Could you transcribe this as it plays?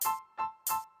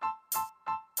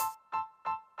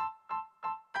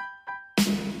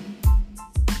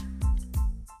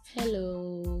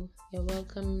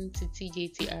welcome to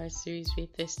TJTR series with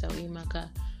Esther Imaka.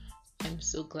 I'm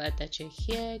so glad that you're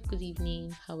here. Good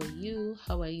evening. How are you?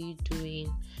 How are you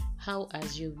doing? How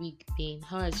has your week been?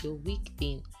 How has your week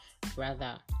been?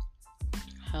 Rather,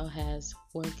 how has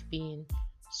work been?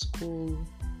 School,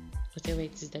 whatever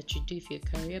it is that you do. If you're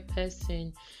a career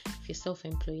person, if you're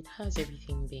self-employed, how's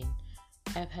everything been?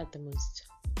 I've had the most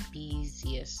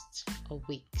busiest of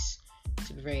weeks,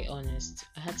 to be very honest.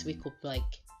 I had to wake up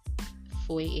like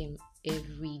 4 a.m.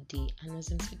 every day, and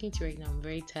as I'm speaking to you right now, I'm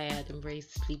very tired, I'm very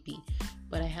sleepy,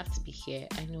 but I have to be here.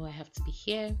 I know I have to be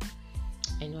here.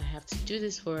 I know I have to do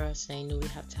this for us, and I know we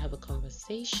have to have a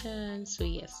conversation. So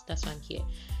yes, that's why I'm here.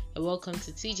 And welcome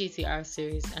to TJTR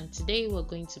series, and today we're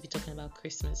going to be talking about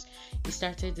Christmas. We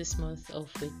started this month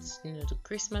off with the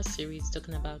Christmas series,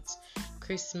 talking about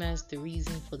Christmas, the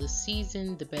reason for the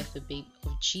season, the birth of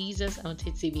Jesus. I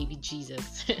wanted to say baby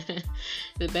Jesus.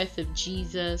 The birth of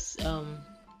Jesus,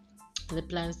 the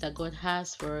plans that God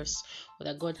has for us, or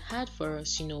that God had for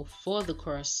us, for the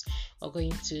cross. We're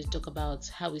going to talk about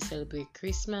how we celebrate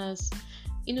Christmas,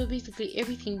 basically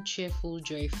everything cheerful,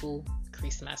 joyful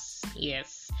Christmas.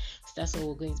 Yes, so that's what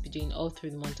we're going to be doing all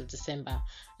through the month of December.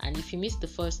 And if you missed the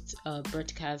first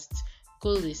broadcast,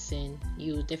 go listen.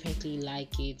 You'll definitely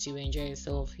like it. You enjoy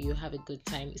yourself. You have a good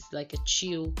time. It's like a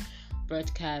chill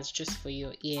broadcast just for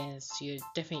your ears. You're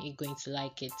definitely going to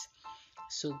like it.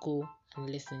 So go and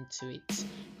listen to it.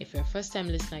 If you're a first time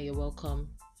listener, you're welcome.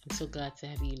 I'm so glad to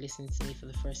have you listen to me for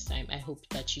the first time. I hope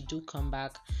that you do come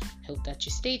back. I hope that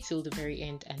you stay till the very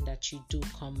end and that you do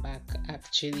come back.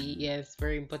 Actually, yes,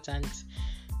 very important.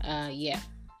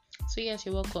 So yes,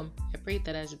 you're welcome. I pray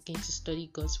that as we begin to study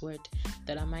God's word,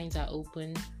 that our minds are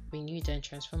open, renewed, and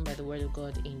transformed by the word of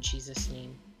God in Jesus'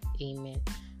 name. Amen.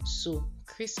 So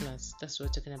Christmas, that's what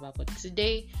we're talking about. But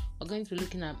today we're going to be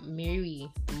looking at Mary,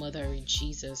 the mother of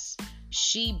Jesus.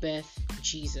 She birthed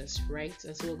Jesus, right?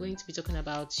 And so we're going to be talking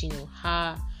about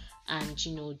her and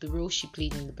the role she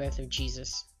played in the birth of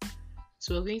Jesus.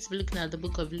 So we're going to be looking at the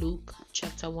book of Luke,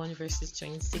 chapter 1, verses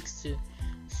 26 to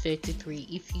 33.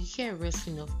 If you hear a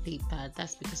rustling of paper,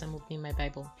 that's because I'm opening my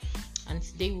Bible. And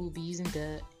today we'll be using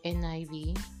the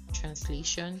NIV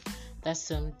translation. That's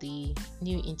the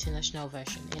New International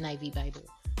Version, NIV Bible.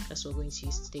 That's what we're going to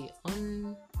use today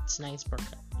on tonight's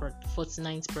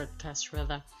broadcast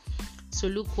rather. So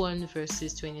Luke 1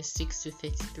 verses 26 to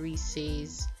 33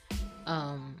 says,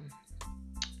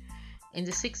 in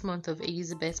the 6th month of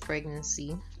Elizabeth's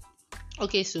pregnancy.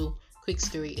 Okay, so quick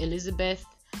story. Elizabeth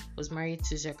was married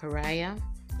to Zechariah.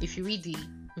 If you read the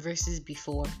verses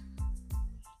before,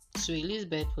 so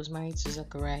Elizabeth was married to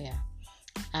Zechariah,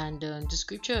 and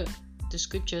the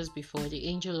scriptures before, the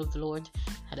angel of the Lord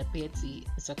had appeared to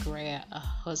Zechariah, a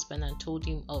husband, and told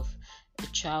him of a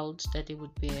child that they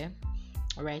would bear,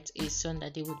 right, a son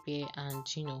that they would bear, and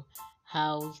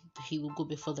how he will go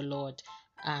before the Lord,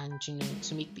 and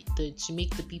to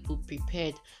make the people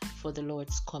prepared for the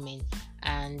Lord's coming.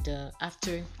 And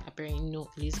after apparently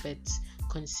Elizabeth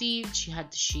conceived, she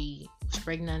was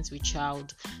pregnant with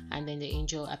child, and then the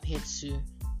angel appeared to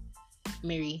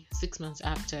Mary 6 months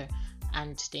after,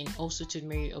 and then also to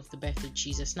Mary of the birth of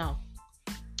Jesus. Now,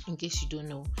 in case you don't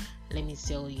know, let me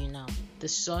tell you now. The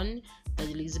son that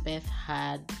Elizabeth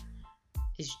had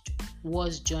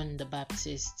was John the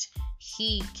Baptist.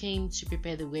 He came to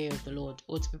prepare the way of the Lord,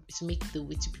 or to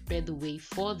prepare the way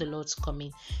for the Lord's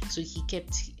coming. So he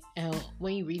kept,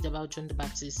 when you read about John the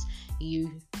Baptist,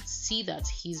 you see that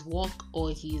his work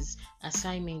or his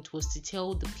assignment was to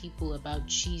tell the people about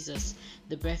Jesus,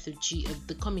 the birth of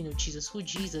the coming of Jesus, who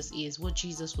Jesus is, what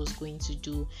Jesus was going to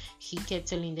do. He kept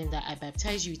telling them that I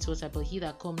baptize you with water, but he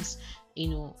that comes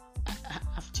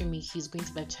after me, he's going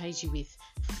to baptize you with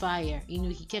fire.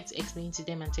 He kept explaining to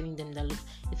them and telling them that, look,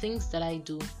 the things that I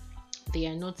do, they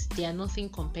are nothing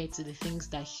compared to the things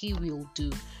that he will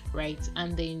do, right?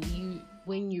 And then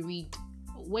when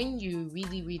you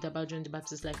really read about John the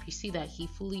Baptist's life, you see that he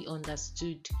fully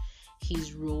understood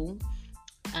his role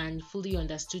and fully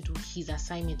understood his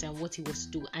assignment and what he was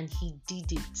to do, and he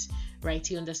did it, right?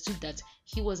 He understood that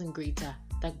he wasn't greater,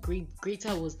 that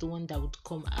greater was the one that would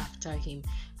come after him,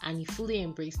 and he fully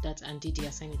embraced that and did the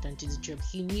assignment and did the job.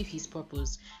 He knew his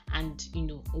purpose and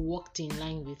walked in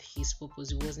line with his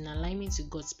purpose. It was in alignment to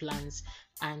God's plans,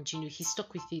 and he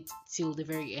stuck with it till the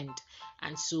very end.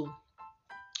 And so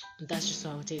that's just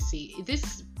what I wanted to say.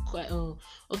 This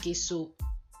okay, so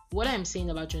what I'm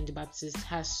saying about John the Baptist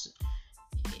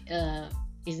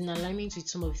is in alignment with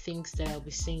some of the things that I'll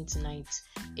be saying tonight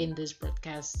in this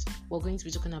broadcast. We're going to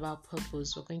be talking about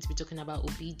purpose. We're going to be talking about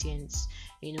obedience,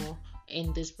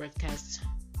 in this broadcast.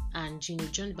 and John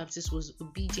the Baptist was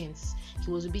obedient.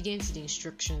 He was obedient to the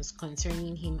instructions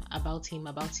concerning him, about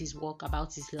his work,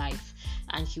 about his life,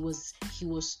 and he was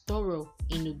thorough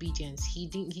in obedience. He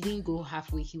didn't go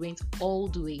halfway. He went all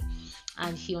the way,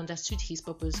 and he understood his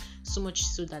purpose, so much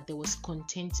so that there was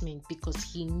contentment, because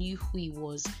he knew who he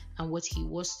was and what he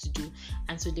was to do.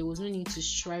 And so there was no need to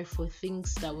strive for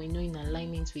things that were not in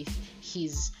alignment with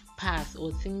his path,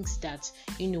 or things that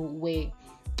were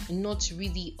not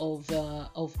really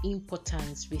of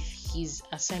importance with his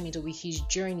assignment or with his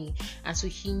journey. And so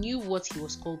he knew what he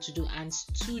was called to do, and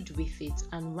stood with it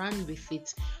and ran with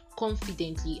it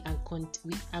confidently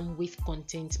and with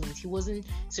contentment. He wasn't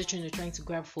searching or trying to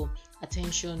grab for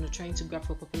attention, or trying to grab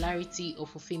for popularity or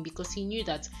for fame, because he knew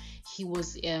that he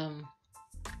was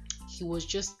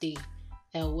just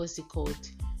what's it called?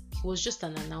 He was just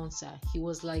an announcer. He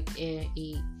was like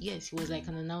he was like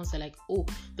an announcer, like, oh,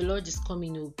 the Lord is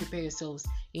coming, prepare yourselves,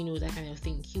 that kind of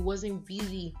thing. He wasn't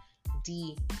really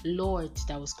the Lord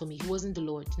that was coming. He wasn't the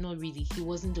Lord, not really. He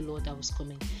wasn't the Lord that was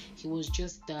coming. He was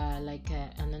just an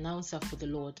announcer for the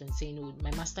Lord, and saying, oh,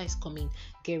 my master is coming,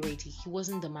 get ready. He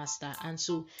wasn't the master, and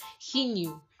so he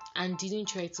knew and didn't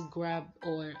try to grab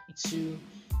or to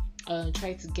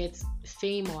try to get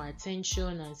fame or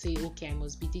attention and say, okay, I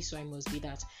must be this or I must be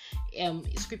that.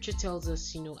 Scripture tells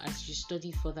us, as you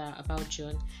study further about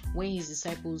John, when Jesus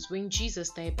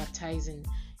started baptizing,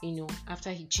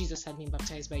 after Jesus had been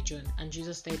baptized by John, and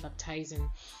Jesus started baptizing,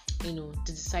 the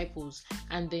disciples,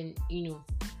 and then,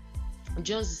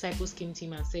 John's disciples came to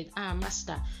him and said,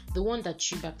 Master, the one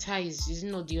that you baptized is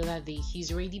not the other day.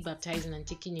 He's already baptizing and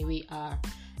taking away our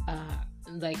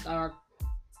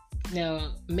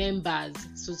members,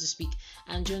 so to speak.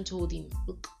 And John told him,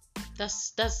 look,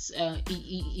 that's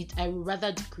I would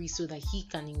rather decrease so that he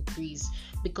can increase,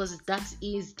 because that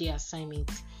is the assignment.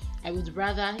 I would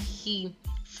rather he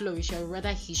flourish, I would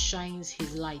rather he shines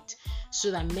his light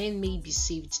so that men may be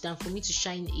saved, than for me to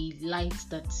shine a light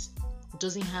that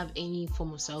doesn't have any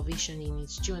form of salvation in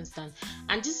it. Do you understand?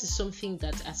 And this is something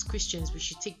that as Christians we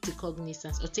should take to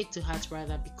cognizance, or take to heart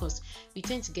rather, because we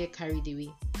tend to get carried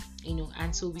away,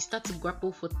 and so we start to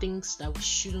grapple for things that we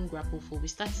shouldn't grapple for. We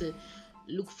start to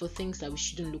look for things that we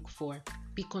shouldn't look for.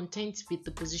 Be content with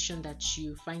the position that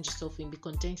you find yourself in. Be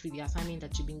content with the assignment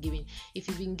that you've been given. If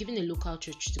you've been given a local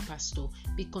church to pastor,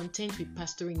 be content with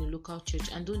pastoring a local church,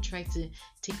 and don't try to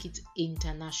take it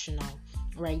international,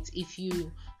 right? If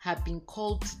you have been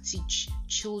called to teach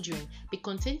children, be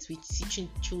content with teaching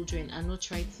children, and not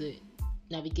try to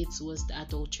navigate towards the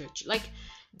adult church. Like,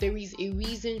 there is a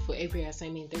reason for every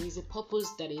assignment. There is a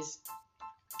purpose that is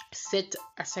set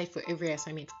aside for every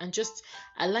assignment, and just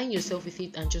align yourself with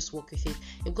it and just work with it.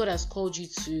 If God has called you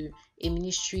to a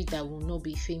ministry that will not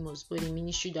be famous, but a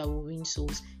ministry that will win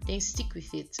souls, then stick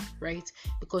with it, right?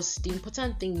 Because the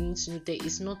important thing you need to know there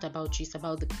is not about you, it's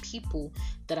about the people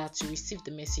that are to receive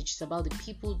the message. It's about the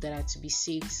people that are to be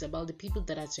saved. It's about the people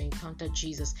that are to encounter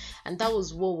Jesus. And that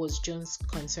was what was John's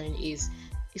concern.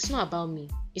 It's not about me,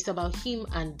 it's about him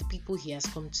and the people he has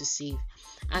come to save.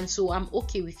 And so I'm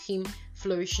okay with him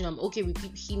flourishing. I'm okay with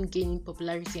him gaining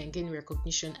popularity and gaining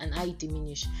recognition, and I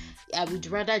diminish. I would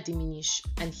rather diminish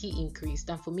and he increase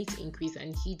than for me to increase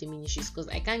and he diminishes, because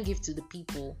I can't give to the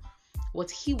people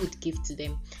what he would give to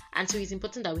them. And so it's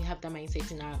important that we have that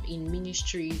mindset in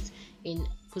ministries, in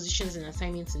positions and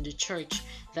assignments in the church,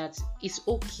 that it's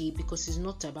okay, because it's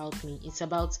not about me, it's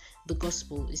about the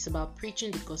gospel, it's about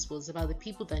preaching the gospel, it's about the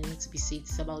people that need to be saved,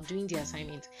 it's about doing the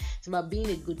assignment, it's about being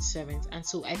a good servant. And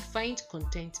so I find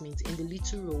contentment in the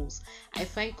little roles, I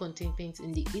find contentment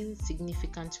in the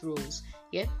insignificant roles.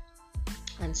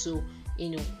 And so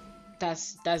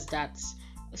that's that.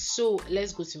 So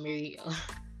let's go to Mary.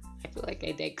 I feel like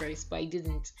I digress, but I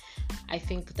didn't. I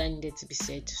think that needed to be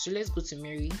said. So let's go to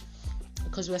Mary,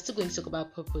 because we're still going to talk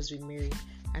about purpose with Mary.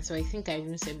 And so I think I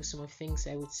even said some of the things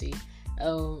I would say.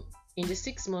 In the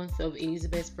 6th month of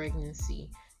Elizabeth's pregnancy,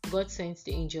 God sent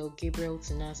the angel Gabriel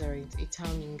to Nazareth, a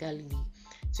town in Galilee,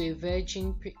 to a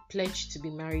virgin pledged to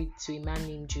be married to a man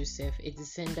named Joseph, a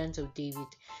descendant of David.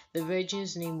 The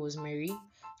virgin's name was Mary.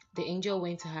 The angel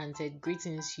went to her and said,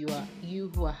 "Greetings, you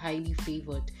who are highly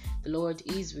favored. The Lord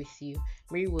is with you."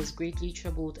 Mary was greatly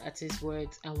troubled at his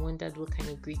words and wondered what kind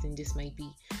of greeting this might be.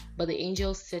 But the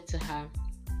angel said to her,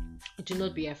 "Do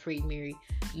not be afraid, Mary.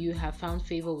 You have found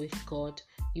favor with God.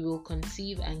 You will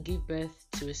conceive and give birth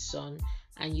to a son,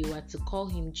 and you are to call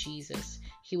him Jesus.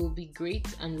 He will be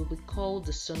great and will be called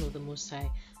the Son of the Most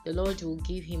High. The Lord will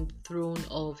give him the throne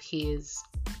of his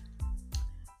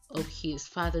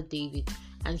father David,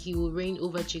 and he will reign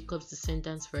over Jacob's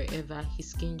descendants forever.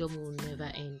 His kingdom will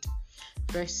never end."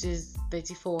 Verses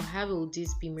 34, how will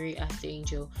this be, Mary asked the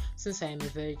angel, since I am a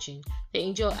virgin? The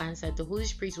angel answered, the Holy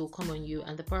Spirit will come on you,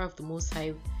 and the power of the Most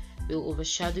High will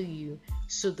overshadow you,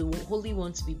 so the Holy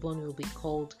One to be born will be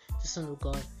called the Son of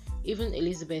God. Even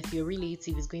Elizabeth, your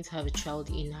relative, is going to have a child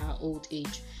in her old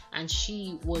age, and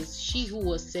she who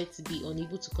was said to be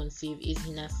unable to conceive is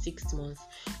in her 6th month,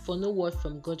 for no word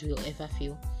from God will ever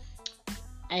fail.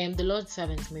 I am the Lord's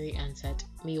servant, Mary answered.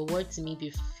 May your word to me be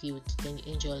fulfilled. Then the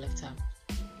angel left her.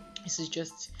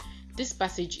 This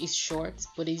passage is short,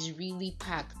 but it's really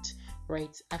packed,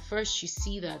 right? At first, you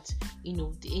see that,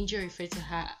 the angel referred to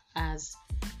her as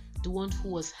the one who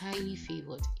was highly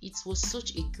favored. It was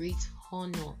such a great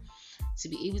honor to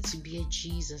be able to bear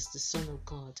Jesus, the Son of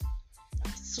God.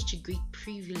 It's such a great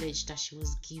privilege that she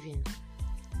was given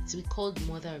to be called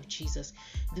the mother of Jesus,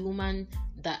 the woman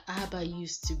that Abba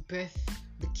used to birth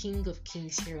the King of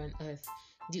Kings here on earth,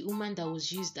 the woman that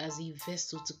was used as a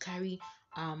vessel to carry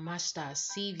our Master, our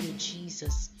Savior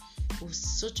Jesus. It was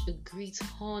such a great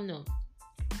honor.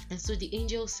 And so the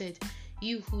angel said,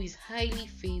 you who is highly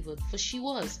favored, for she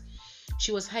was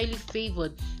highly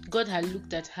favored. God had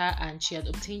looked at her and she had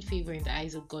obtained favor in the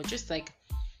eyes of God, just like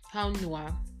how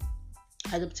Noah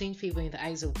had obtained favor in the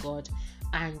eyes of God.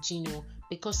 And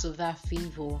because of that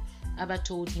favor, Abba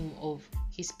told him of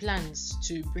his plans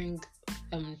to bring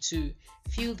to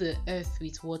fill the earth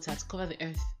with water, to cover the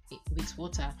earth with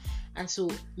water. And so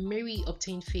Mary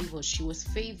obtained favor. She was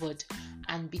favored,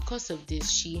 and because of this,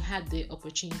 she had the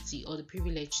opportunity or the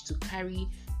privilege to carry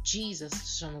Jesus, the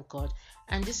Son of God.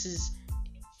 And this is,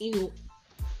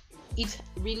 it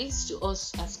relates to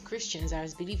us as Christians,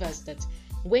 as believers, that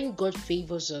when God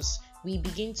favors us, we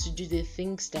begin to do the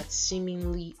things that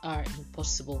seemingly are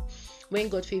impossible. When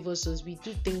God favors us, we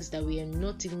do things that we are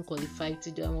not even qualified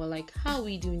to do, and we're like, how are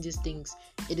we doing these things?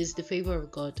 It is the favor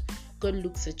of God. God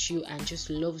looks at you and just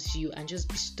loves you and just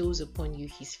bestows upon you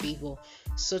his favor,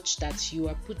 such that you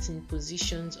are put in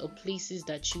positions or places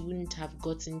that you wouldn't have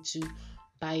gotten to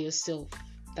by yourself,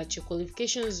 that your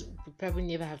qualifications would probably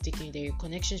never have taken you there, your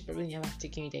connections probably never have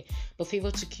taken you there, but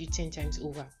favor took you 10 times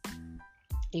over.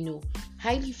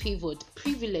 Highly favored,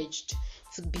 privileged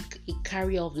to be a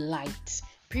carrier of light,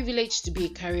 privileged to be a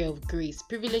carrier of grace,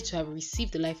 privileged to have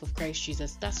received the life of Christ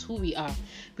Jesus. That's who we are.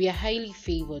 We are highly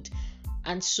favored.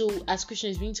 And so as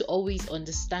Christians, we need to always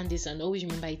understand this and always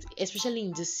remember it, especially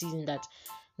in this season, that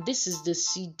this is the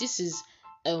seed, this is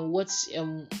what's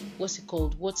it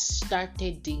called, what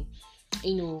started the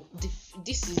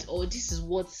this is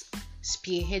what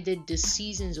spearheaded the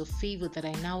seasons of favor that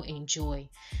I now enjoy,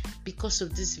 because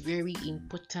of this very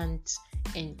important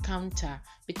encounter,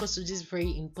 because of this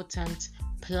very important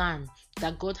plan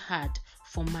that God had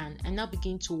for man. I now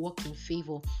begin to walk in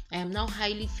favor. I am now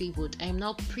highly favored. I am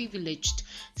now privileged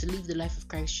to live the life of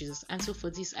Christ Jesus. And so for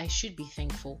this, I should be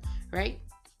thankful, right?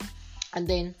 And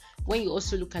then when you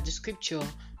also look at the scripture,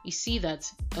 you see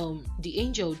that the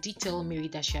angel did tell Mary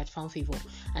that she had found favor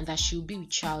and that she would be with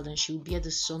child and she would bear the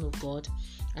Son of God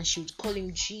and she would call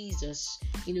him Jesus.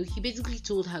 He basically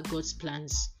told her God's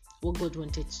plans, what God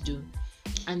wanted to do.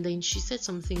 And then she said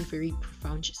something very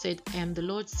profound. She said, I am the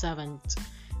Lord's servant.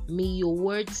 May your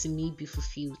word to me be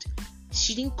fulfilled.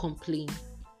 She didn't complain.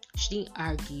 She didn't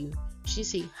argue. She didn't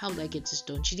say, how do I get this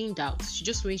done? She didn't doubt. She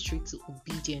just went straight to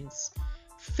obedience.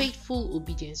 Faithful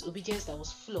obedience that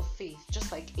was full of faith,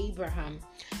 just like Abraham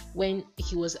when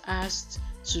he was asked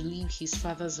to leave his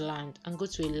father's land and go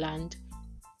to a land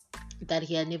that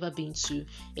he had never been to,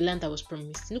 a land that was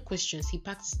promised. No questions, he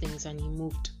packed his things and he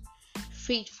moved.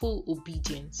 Faithful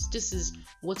obedience. This is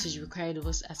what is required of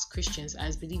us as Christians,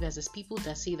 as believers, as people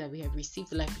that say that we have received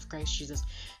the life of Christ Jesus.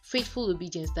 Faithful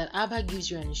obedience, that Abba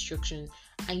gives you an instruction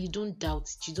and you don't doubt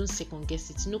it, you don't second guess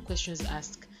it, no questions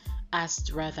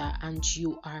asked rather, and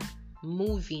you are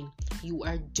moving, you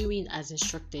are doing as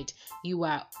instructed, you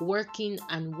are working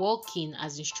and walking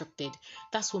as instructed.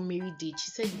 That's what Mary did.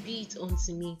 She said, be it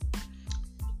unto me,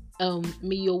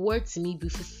 may your word to me be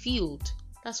fulfilled.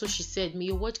 That's what she said. May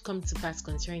your word come to pass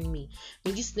concerning me.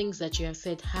 May these things that you have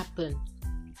said happen.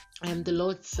 I am the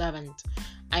Lord's servant.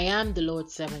 I am the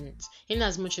Lord's servant. In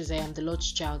as much as I am the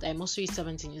Lord's child, I am also his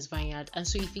servant in his vineyard. And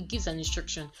so if he gives an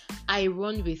instruction, I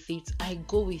run with it. I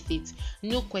go with it.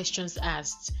 No questions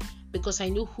asked. Because I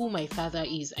know who my father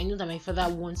is. I know that my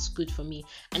father wants good for me.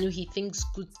 I know he thinks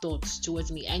good thoughts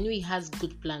towards me. I know he has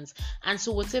good plans. And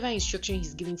so whatever instruction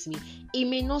he's giving to me, it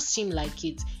may not seem like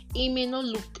it. It may not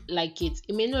look like it.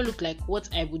 It may not look like what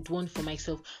I would want for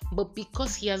myself. But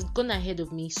because he has gone ahead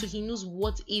of me, so he knows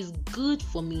what is good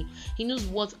for me. He knows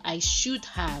what I should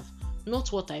have.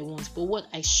 Not what I want, but what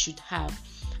I should have.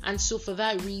 And so for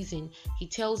that reason, he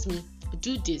tells me,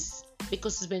 do this.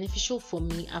 because it's beneficial for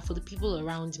me and for the people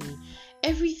around me.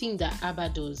 Everything that Abba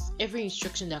does, every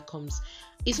instruction that comes,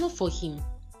 is not for him.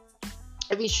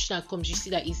 Every instruction that comes, you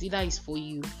see that it's either is for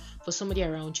you, for somebody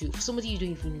around you, for somebody you don't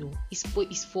even know.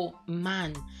 It's for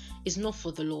man. It's not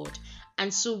for the Lord.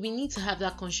 And so we need to have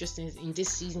that consciousness in this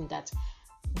season, that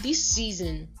this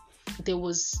season there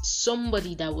was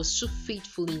somebody that was so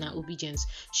faithful in her obedience.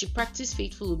 She practiced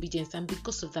faithful obedience, and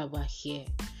because of that, we're here.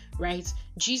 Right?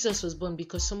 Jesus was born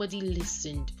because somebody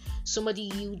listened, somebody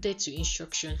yielded to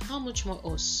instruction. How much more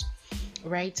us?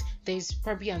 Right? There's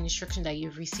probably an instruction that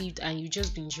you've received and you've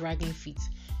just been dragging feet.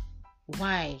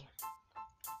 Why?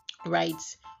 Right?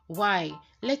 Why?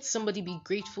 Let somebody be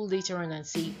grateful later on and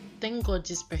say, thank God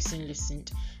this person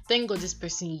listened. Thank God this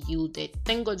person yielded.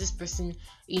 Thank God this person,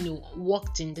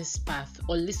 walked in this path,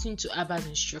 or listened to Abba's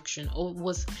instruction, or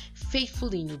was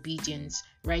faithful in obedience.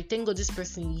 Right? Thank God this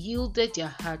person yielded their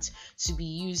heart to be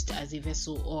used as a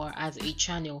vessel or as a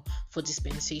channel for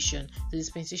dispensation, the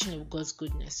dispensation of God's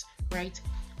goodness. Right?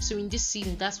 So in this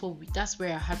season, that's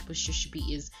where our heart posture should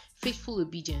be, is faithful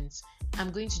obedience.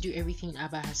 I'm going to do everything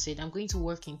Abba has said. I'm going to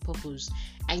work in purpose.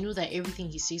 I know that everything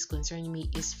he says concerning me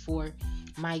is for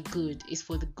my good, is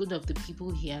for the good of the people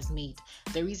he has made.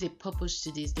 There is a purpose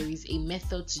to this. There is a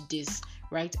method to this,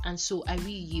 right? And so I will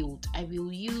yield. I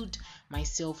will yield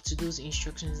myself to those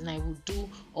instructions, and I will do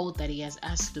all that he has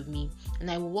asked of me,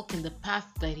 and I will walk in the path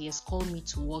that he has called me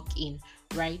to walk in,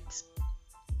 right?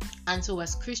 And so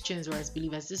as Christians, or as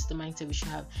believers, this is the mindset we should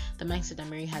have, the mindset that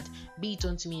Mary had. Be it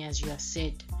unto me as you have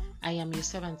said. I am your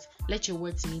servant. Let your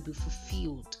word to me be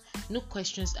fulfilled. No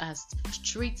questions asked.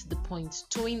 Straight to the point.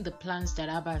 Towing the plans that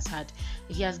Abba has had.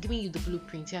 He has given you the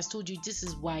blueprint. He has told you this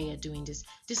is why you're doing this.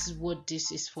 This is what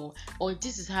this is for. Or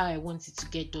this is how I want it to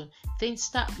get done. Then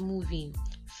start moving.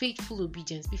 Faithful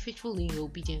obedience. Be faithful in your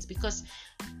obedience, because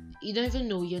you don't even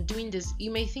know you're doing this.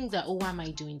 You may think that, why am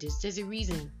I doing this? There's a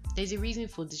reason. There's a reason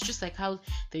for this, just like how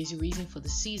there is a reason for the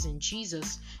season.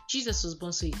 Jesus was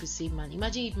born so he could save man.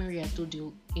 Imagine if Mary had told the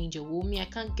angel, "Well, me, I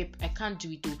can't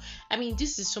do it though." I mean,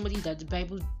 this is somebody that the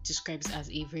Bible describes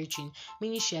as a virgin,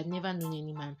 meaning she had never known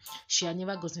any man. She had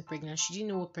never gotten pregnant. She didn't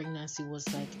know what pregnancy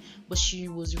was like, but she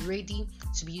was ready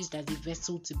to be used as a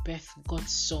vessel to birth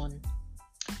God's son.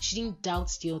 She didn't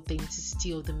doubt the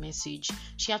authenticity of the message.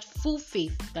 She had full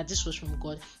faith that this was from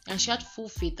God, and she had full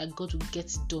faith that God would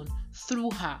get it done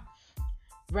through her.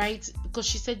 Right? Because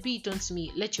she said, be it unto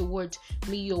me,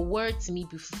 may your word to me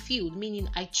be fulfilled. Meaning,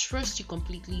 I trust you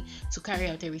completely to carry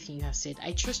out everything you have said.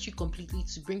 I trust you completely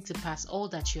to bring to pass all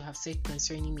that you have said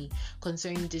concerning me,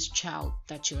 concerning this child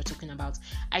that you are talking about.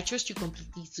 I trust you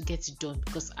completely to get it done,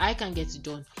 because I can't get it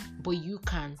done, but you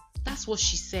can. That's what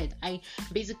she said. I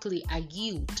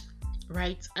yield.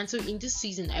 Right? And so in this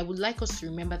season, I would like us to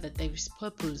remember that there is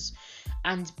purpose,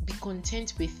 and be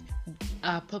content with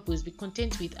our purpose, be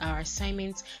content with our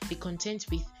assignments, be content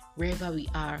with wherever we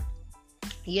are.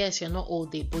 Yes, you're not all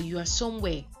there, but you are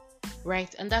somewhere.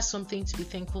 Right? And that's something to be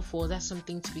thankful for. That's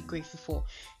something to be grateful for.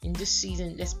 In this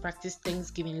season, let's practice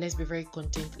Thanksgiving. Let's be very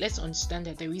content. Let's understand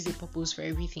that there is a purpose for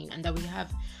everything, and that we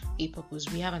have a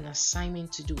purpose. We have an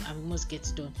assignment to do, and we must get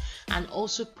it done. And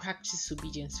also practice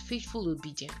obedience, faithful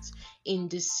obedience in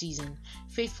this season.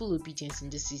 Faithful obedience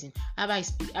in this season. Abba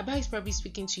is probably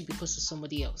speaking to you because of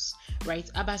somebody else. Right?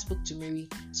 Abba spoke to Mary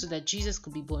so that Jesus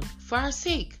could be born for our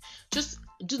sake. Just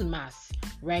do the math.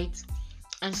 Right?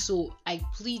 And so I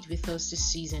plead with us this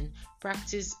season,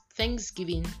 practice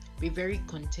Thanksgiving, be very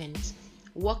content,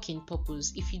 walk in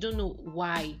purpose. If you don't know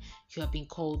why you have been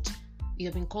called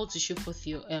to show forth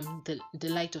your the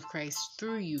light of Christ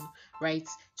through you, right?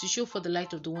 To show for the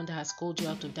light of the one that has called you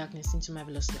out of darkness into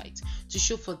marvelous light. To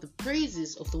show for the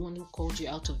praises of the one who called you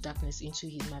out of darkness into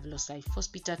his marvelous light. 1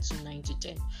 Peter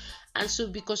 2:9-10. And so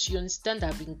because you understand that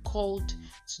I've been called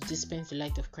to dispense the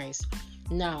light of Christ.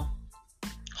 Now,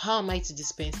 how am I to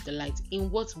dispense the light? In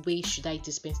what way should I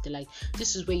dispense the light?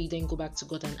 This is where you then go back to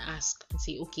God and ask and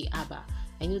say, okay, Abba,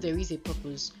 I know there is a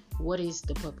purpose. What is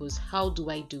the purpose? How do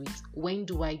I do it? When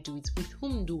do I do it? With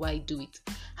whom do I do it?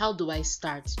 How do I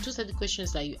start? Those are the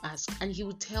questions that you ask, and he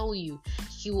will tell you.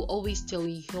 He will always tell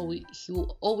you. He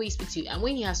will always speak to you. And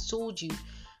when he has told you,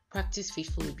 practice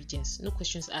faithful obedience. No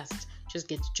questions asked. Just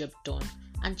get the job done.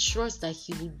 And trust that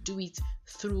he will do it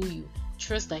through you.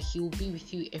 Trust that he will be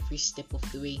with you every step of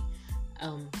the way.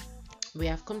 We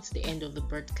have come to the end of the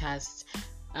broadcast.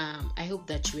 I hope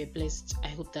that you were blessed. I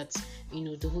hope that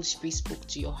the Holy Spirit spoke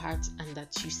to your heart, and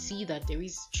that you see that there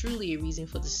is truly a reason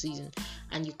for the season,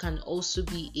 and you can also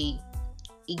be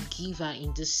a giver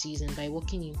in this season by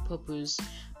walking in purpose,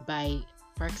 by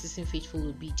practicing faithful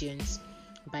obedience,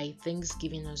 by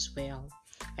thanksgiving as well.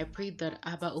 I pray that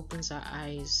Abba opens our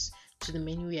eyes to the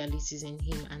many realities in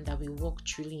Him, and that we walk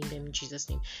truly in them in Jesus'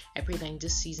 name. I pray that in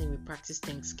this season we practice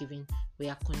thanksgiving, we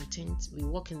are content, we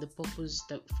walk in the purpose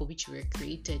for which we were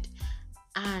created,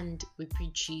 and we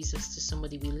preach Jesus to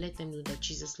somebody. We let them know that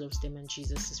Jesus loves them and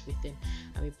Jesus is with them,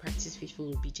 and we practice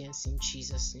faithful obedience in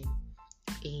Jesus' name.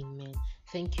 Amen.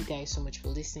 Thank you guys so much for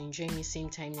listening. Join me same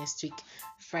time next week,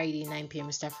 Friday 9 p.m.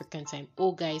 West African time.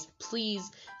 Oh guys, please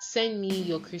send me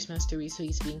your Christmas story so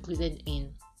it's be included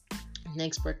in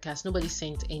next broadcast. Nobody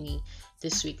sent any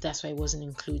this week, that's why it wasn't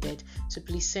included. So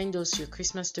please send us your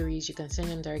Christmas stories. You can send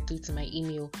them directly to my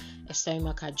email,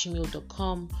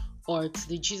 esthaimaka@gmail.com, or to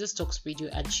the Jesus Talks Radio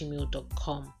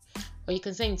 @gmail.com. Or you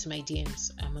can send it to my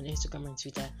DMs. I'm on Instagram and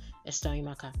Twitter,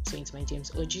 esthaimaka, send it to my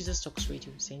DMs, or Jesus Talks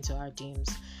Radio, send it to our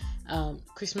DMs.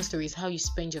 Christmas stories, how you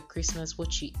spend your Christmas,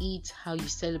 what you eat, how you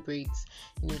celebrate.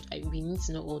 We need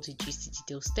to know all the juicy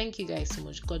details. Thank you guys so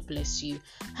much. God bless you.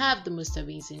 Have the most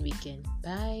amazing weekend.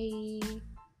 Bye.